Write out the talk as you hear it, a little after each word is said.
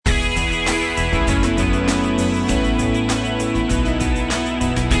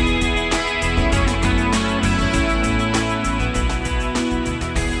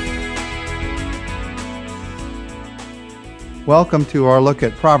Welcome to our look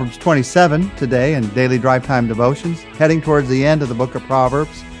at Proverbs 27 today in Daily Drive Time Devotions, heading towards the end of the book of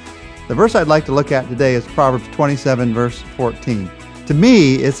Proverbs. The verse I'd like to look at today is Proverbs 27, verse 14. To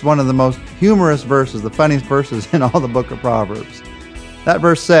me, it's one of the most humorous verses, the funniest verses in all the book of Proverbs. That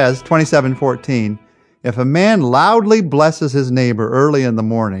verse says, 27:14, if a man loudly blesses his neighbor early in the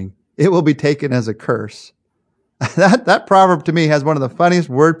morning, it will be taken as a curse. That proverb to me has one of the funniest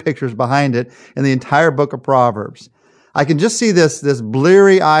word pictures behind it in the entire book of Proverbs. I can just see this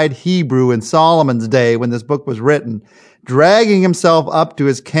bleary-eyed Hebrew in Solomon's day when this book was written, dragging himself up to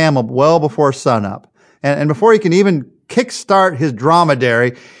his camel well before sunup. And before he can even kickstart his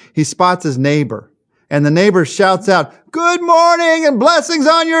dromedary, he spots his neighbor. And the neighbor shouts out, "Good morning and blessings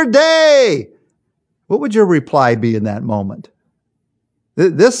on your day!" What would your reply be in that moment?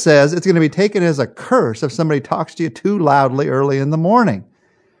 This says it's going to be taken as a curse if somebody talks to you too loudly early in the morning.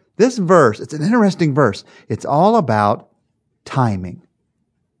 This verse, it's an interesting verse. It's all about timing.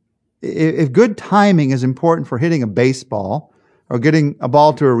 If good timing is important for hitting a baseball or getting a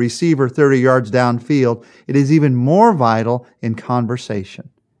ball to a receiver 30 yards downfield, it is even more vital in conversation,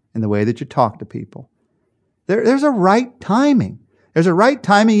 in the way that you talk to people. There's a right timing. There's a right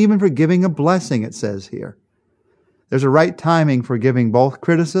timing even for giving a blessing, it says here. There's a right timing for giving both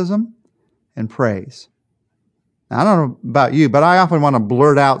criticism and praise. Now, I don't know about you, but I often want to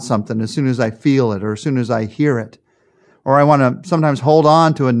blurt out something as soon as I feel it or as soon as I hear it. Or I want to sometimes hold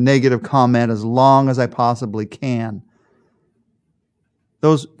on to a negative comment as long as I possibly can.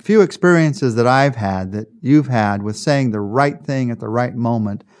 Those few experiences that I've had, that you've had with saying the right thing at the right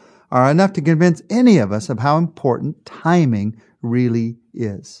moment are enough to convince any of us of how important timing really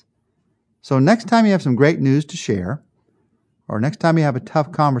is. So next time you have some great news to share, or next time you have a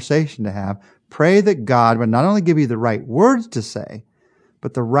tough conversation to have, pray that God would not only give you the right words to say,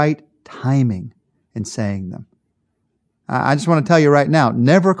 but the right timing in saying them. I just want to tell you right now,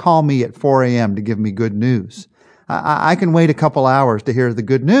 never call me at 4 a.m. to give me good news. I can wait a couple hours to hear the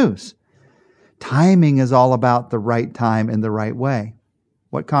good news. Timing is all about the right time and the right way.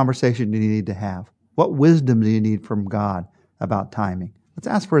 What conversation do you need to have? What wisdom do you need from God about timing? Let's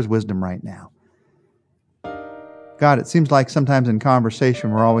ask for His wisdom right now. God, it seems like sometimes in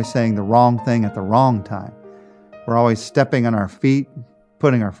conversation we're always saying the wrong thing at the wrong time. We're always stepping on our feet,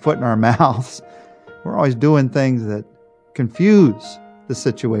 putting our foot in our mouths. We're always doing things that confuse the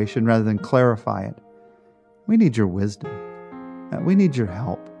situation rather than clarify it. We need your wisdom. We need your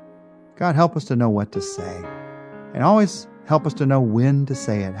help. God, help us to know what to say. And always help us to know when to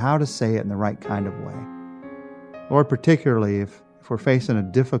say it, how to say it in the right kind of way. Lord, particularly if we're facing a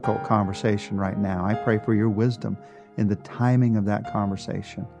difficult conversation right now, I pray for your wisdom in the timing of that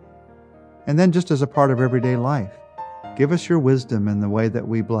conversation. And then just as a part of everyday life, give us your wisdom in the way that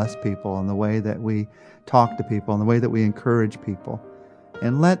we bless people, in the way that we talk to people, in the way that we encourage people.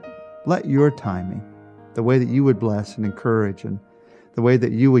 And let your timing, the way that you would bless and encourage and the way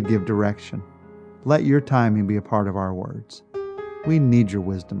that you would give direction, let your timing be a part of our words. We need your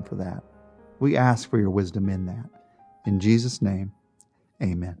wisdom for that. We ask for your wisdom in that. In Jesus' name,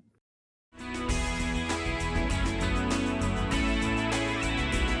 amen.